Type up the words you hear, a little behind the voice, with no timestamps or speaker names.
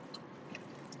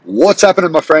What's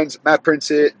happening, my friends? Matt Prince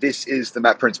here. This is the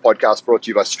Matt Prince podcast brought to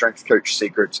you by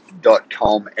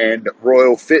StrengthCoachSecrets.com and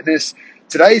Royal Fitness.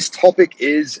 Today's topic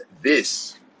is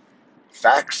this: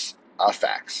 facts are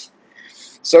facts.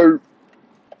 So,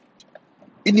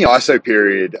 in the ISO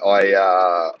period,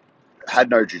 I had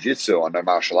no jiu-jitsu on, no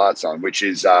martial arts on, which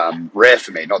is rare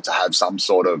for me not to have some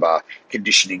sort of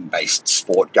conditioning-based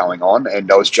sport going on,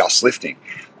 and I was just lifting.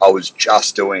 I was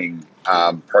just doing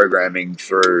programming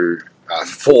through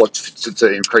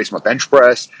to increase my bench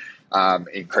press,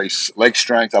 increase leg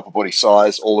strength, upper body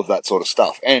size, all of that sort of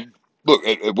stuff. And look,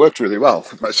 it worked really well.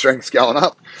 My strength's going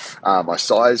up, my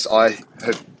size, my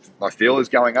feel is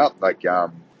going up.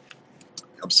 I'm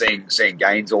seeing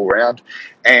gains all around,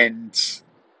 and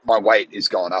my weight is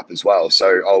going up as well.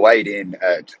 So I weighed in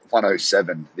at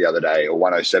 107 the other day, or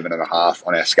 107 and a half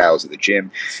on our scales at the gym,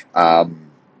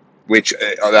 which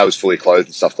that was fully clothed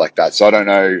and stuff like that. So I don't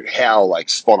know how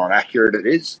spot on accurate it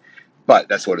is, but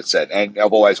that's what it said. And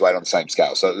I've always weighed on the same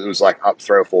scale, so it was like up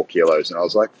 3 or 4 kilos, and I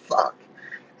was like, "Fuck,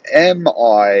 am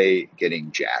I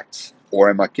getting jacked, or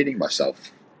am I kidding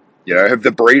myself?" Have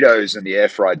the burritos and the air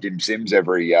fried dim sims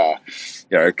every, a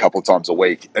couple of times a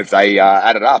week, if they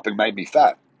added up and made me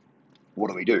fat, what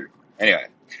do we do? Anyway,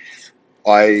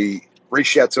 I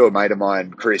reached out to a mate of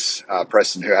mine, Chris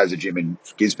Preston, who has a gym in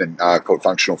Gisborne called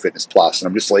Functional Fitness Plus, and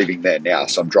I'm just leaving there now,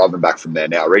 so I'm driving back from there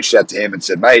now. I reached out to him and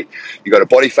said, "Mate, you got a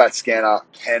body fat scanner?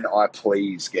 Can I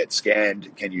please get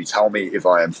scanned? Can you tell me if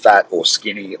I am fat or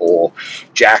skinny or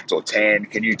jacked or tan?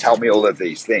 Can you tell me all of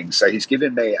these things?" So he's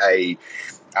given me a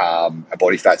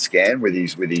body fat scan with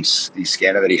his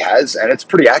scanner that he has, and it's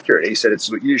pretty accurate. He said it's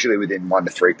usually within 1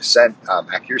 to 3%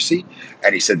 accuracy,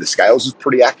 and he said the scales is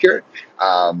pretty accurate.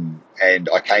 And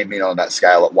I came in on that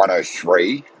scale at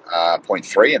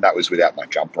 103.3, and that was without my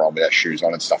jumper on, without shoes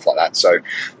on, and stuff like that. So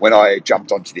when I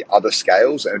jumped onto the other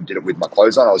scales and did it with my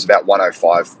clothes on, I was about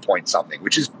 105 point something,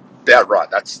 which is about right.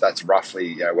 That's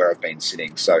roughly where I've been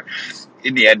sitting. So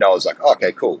in the end, I was like, oh,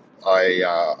 okay, cool.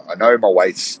 I know my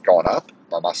weight's gone up,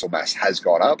 my muscle mass has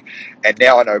gone up, and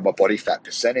now I know my body fat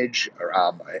percentage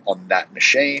on that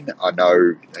machine. I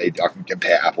know I can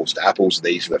compare apples to apples.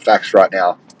 These are the facts right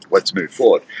now. Let's move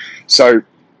forward. So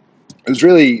it was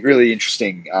really, really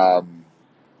interesting.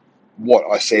 What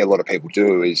I see a lot of people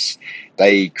do is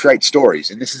they create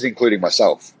stories, and this is including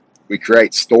myself. We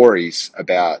create stories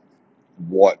about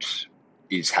what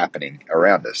is happening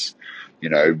around us,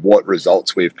 what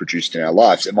results we've produced in our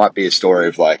lives. It might be a story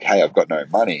of like, hey, I've got no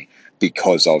money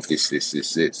because of this,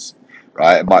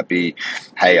 right? It might be,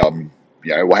 hey, I'm,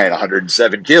 weighing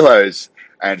 107 kilos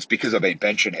and it's because I've been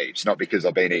benching heaps, not because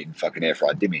I've been eating fucking air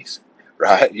fried dimmies.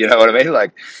 Right? You know what I mean?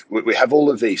 Like, we have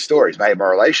all of these stories. Maybe my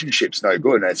relationship's no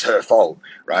good and it's her fault,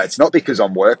 right? It's not because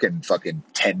I'm working fucking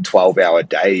 10, 12-hour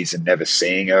days and never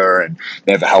seeing her and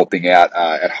never helping out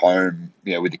at home,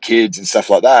 with the kids and stuff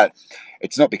like that.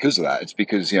 It's not because of that. It's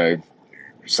because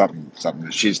something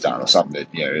that she's done or something that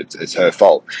it's her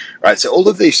fault, right? So all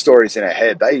of these stories in our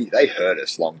head, they hurt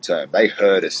us long term. They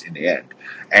hurt us in the end.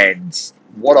 And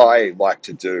what I like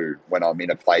to do when I'm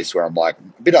in a place where I'm like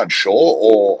a bit unsure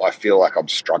or I feel like I'm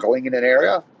struggling in an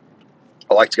area,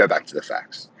 I like to go back to the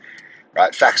facts,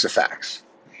 right? Facts are facts.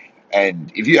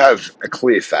 And if you have a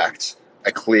clear fact,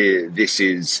 this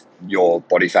is your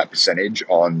body fat percentage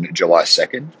on July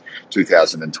 2nd,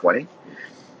 2020,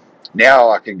 now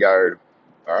I can go,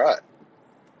 all right,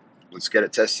 let's get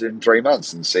it tested in 3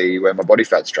 months and see where my body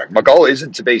fat's tracked. My goal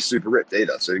isn't to be super ripped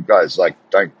either. So guys,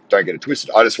 don't get it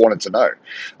twisted. I just wanted to know. I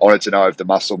wanted to know if the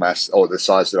muscle mass or the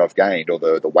size that I've gained or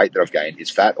the weight that I've gained is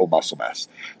fat or muscle mass.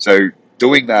 So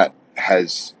doing that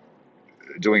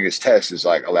doing this test has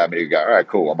allowed me to go, all right,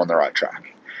 cool, I'm on the right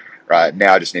track. Right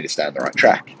now, I just need to stay on the right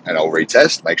track, and I'll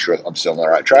retest, make sure I'm still on the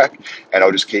right track, and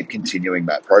I'll just keep continuing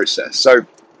that process. So,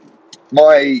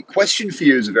 my question for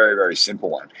you is a very, very simple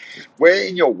one. Where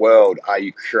in your world are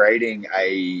you creating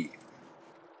a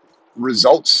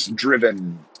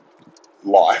results-driven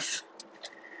life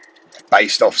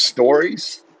based off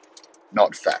stories,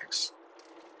 not facts?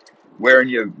 Where in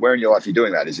your life are you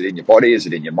doing that? Is it in your body? Is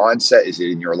it in your mindset? Is it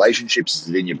in your relationships? Is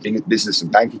it in your business and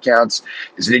bank accounts?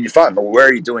 Is it in your fun? Or where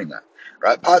are you doing that?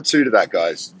 Right. Part two to that,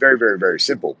 guys. Very, very, very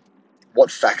simple. What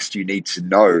facts do you need to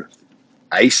know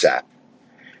ASAP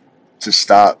to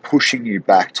start pushing you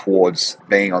back towards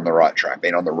being on the right track,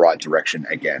 being on the right direction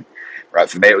again? Right.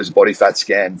 For me, it was a body fat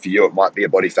scan. For you, it might be a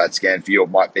body fat scan. For you, it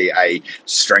might be a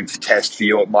strength test. For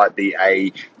you, it might be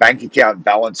a bank account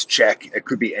balance check. It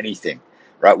could be anything.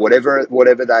 Right. Whatever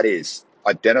that is,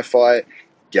 identify it,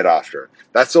 get after it.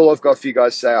 That's all I've got for you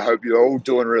guys today. I hope you're all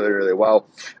doing really, really well.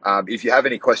 If you have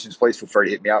any questions, please feel free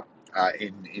to hit me up.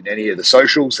 in any of the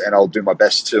socials, and I'll do my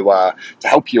best to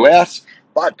help you out.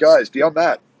 But guys, beyond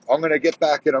that, I'm going to get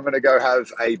back and I'm going to go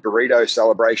have a burrito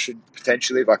celebration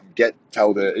potentially if I can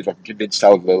if I can convince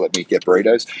Talda to let me get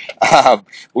burritos.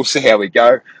 We'll see how we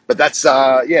go. But that's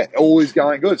yeah, always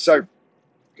going good. So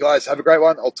guys, have a great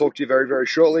one. I'll talk to you very very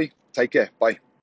shortly. Take care. Bye.